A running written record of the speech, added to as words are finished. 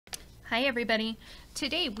Hi everybody!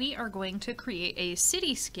 Today we are going to create a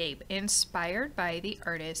cityscape inspired by the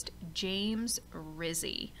artist James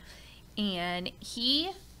Rizzi. And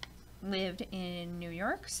he lived in New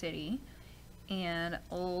York City and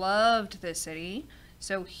loved the city,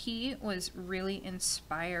 so he was really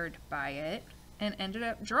inspired by it and ended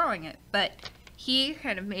up drawing it. But he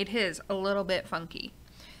kind of made his a little bit funky.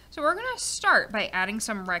 So we're going to start by adding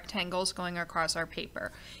some rectangles going across our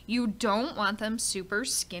paper. You don't want them super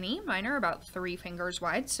skinny. Mine are about 3 fingers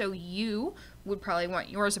wide, so you would probably want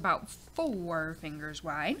yours about 4 fingers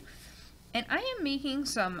wide. And I am making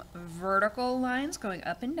some vertical lines going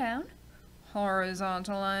up and down,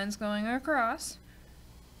 horizontal lines going across,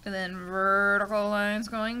 and then vertical lines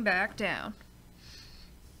going back down.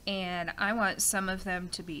 And I want some of them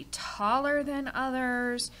to be taller than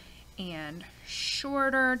others and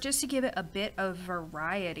shorter, just to give it a bit of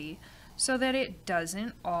variety so that it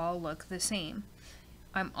doesn't all look the same.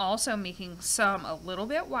 I'm also making some a little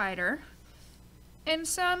bit wider and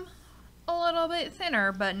some a little bit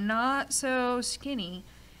thinner, but not so skinny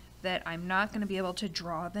that I'm not going to be able to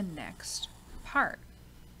draw the next part.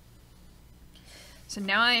 So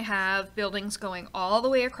now I have buildings going all the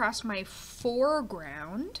way across my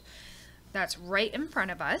foreground. That's right in front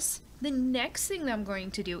of us. The next thing that I'm going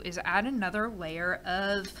to do is add another layer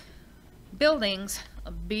of buildings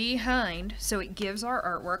behind, so it gives our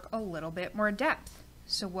artwork a little bit more depth.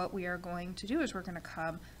 So what we are going to do is we're going to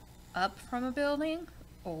come up from a building,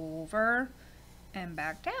 over, and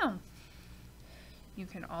back down. You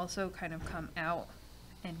can also kind of come out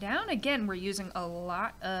and down. Again, we're using a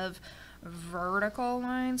lot of vertical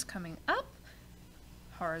lines coming up,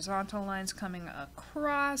 horizontal lines coming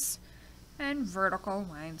across, and vertical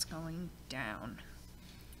lines going down.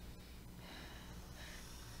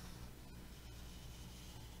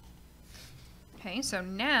 Okay, so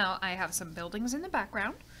now I have some buildings in the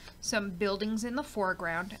background, some buildings in the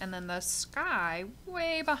foreground, and then the sky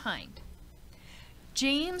way behind.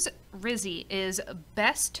 James Rizzi is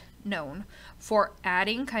best known for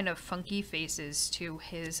adding kind of funky faces to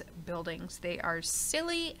his buildings. They are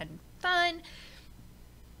silly and fun.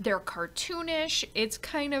 They're cartoonish.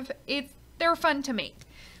 They're fun to make.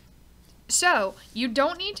 So you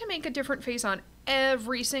don't need to make a different face on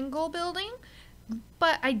every single building,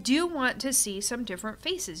 but I do want to see some different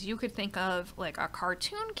faces. You could think of like a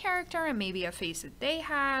cartoon character and maybe a face that they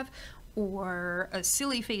have, or a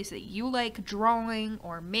silly face that you like drawing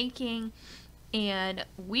or making. And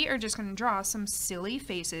we are just going to draw some silly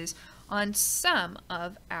faces on some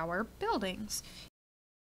of our buildings.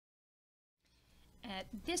 At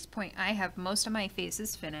this point, I have most of my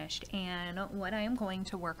faces finished, and what I am going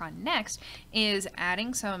to work on next is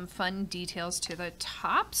adding some fun details to the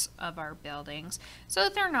tops of our buildings so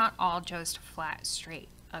that they're not all just flat straight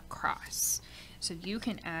across. So you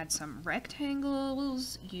can add some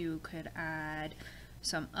rectangles, you could add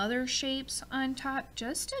some other shapes on top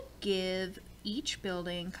just to give each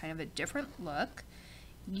building kind of a different look.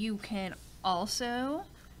 You can also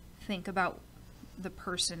think about the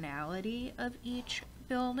personality of each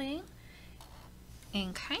building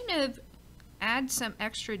and kind of add some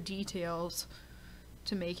extra details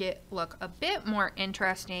to make it look a bit more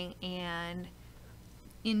interesting and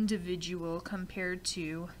individual compared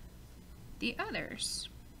to the others.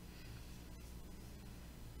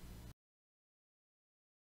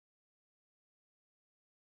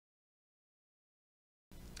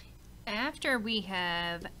 After we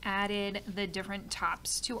have added the different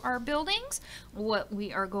tops to our buildings, what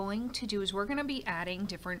we are going to do is we're going to be adding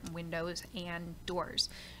different windows and doors.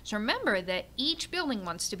 So remember that each building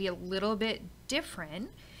wants to be a little bit different.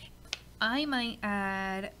 I might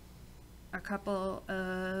add a couple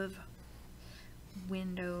of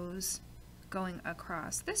windows going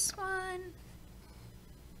across this one.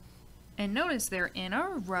 And notice they're in a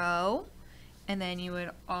row, and then you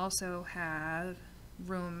would also have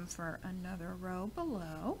room for another row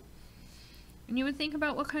below. And you would think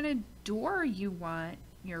about what kind of door you want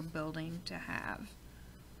your building to have.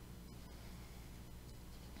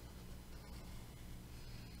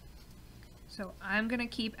 So I'm going to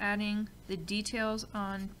keep adding the details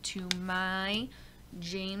onto my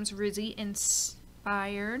James Rizzi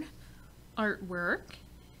inspired artwork,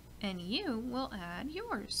 and you will add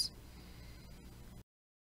yours.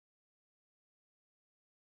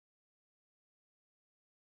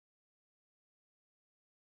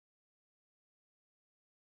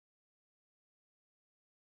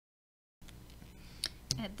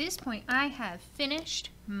 At this point, I have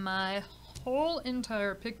finished my whole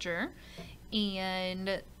entire picture,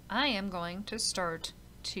 and I am going to start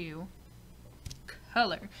to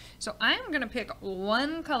color. So I'm going to pick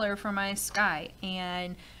one color for my sky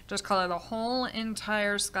and just color the whole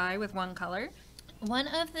entire sky with one color. One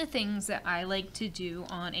of the things that I like to do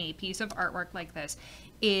on a piece of artwork like this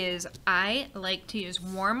is I like to use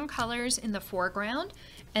warm colors in the foreground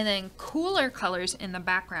and then cooler colors in the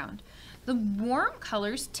background. The warm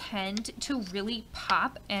colors tend to really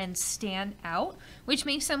pop and stand out, which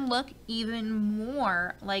makes them look even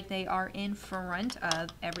more like they are in front of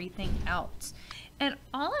everything else. And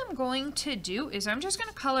all I'm going to do is I'm just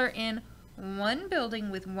going to color in one building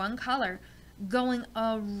with one color, going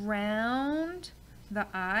around the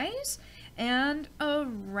eyes and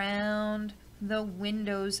around the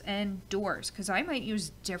windows and doors, because I might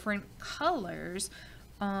use different colors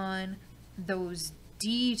on those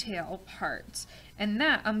detail parts, and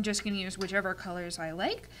that I'm just going to use whichever colors I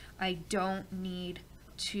like. I don't need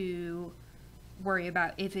to worry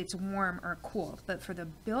about if it's warm or cool, but for the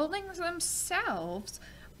buildings themselves,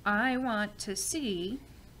 I want to see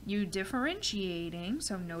you differentiating,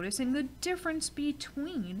 so noticing the difference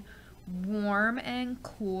between warm and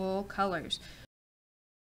cool colors.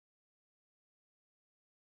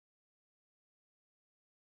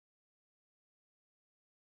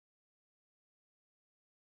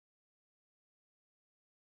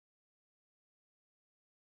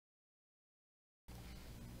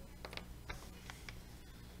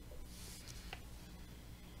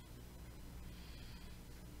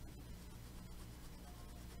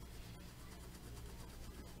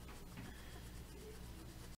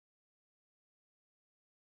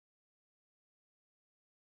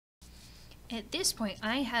 At this point,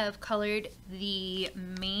 I have colored the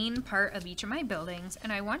main part of each of my buildings,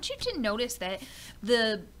 and I want you to notice that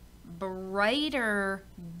the brighter,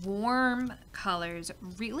 warm colors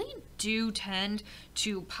really do tend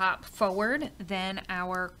to pop forward than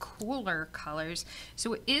our cooler colors.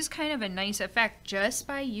 So it is kind of a nice effect just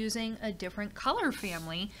by using a different color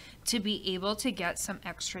family to be able to get some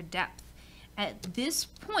extra depth. At this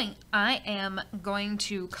point, I am going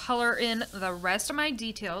to color in the rest of my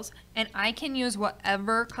details, and I can use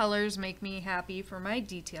whatever colors make me happy for my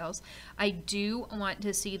details. I do want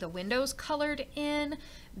to see the windows colored in,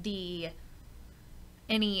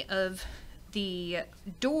 any of the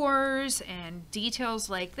doors and details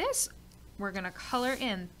like this. We're going to color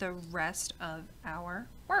in the rest of our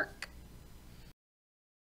work.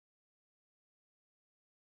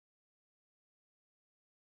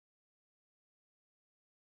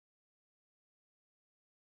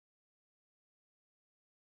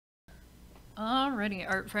 Alrighty,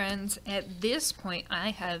 art friends, at this point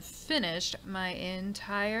I have finished my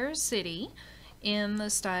entire city in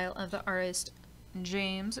the style of the artist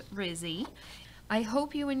James Rizzi. I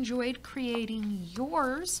hope you enjoyed creating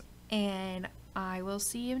yours, and I will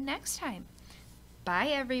see you next time. Bye,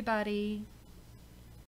 everybody.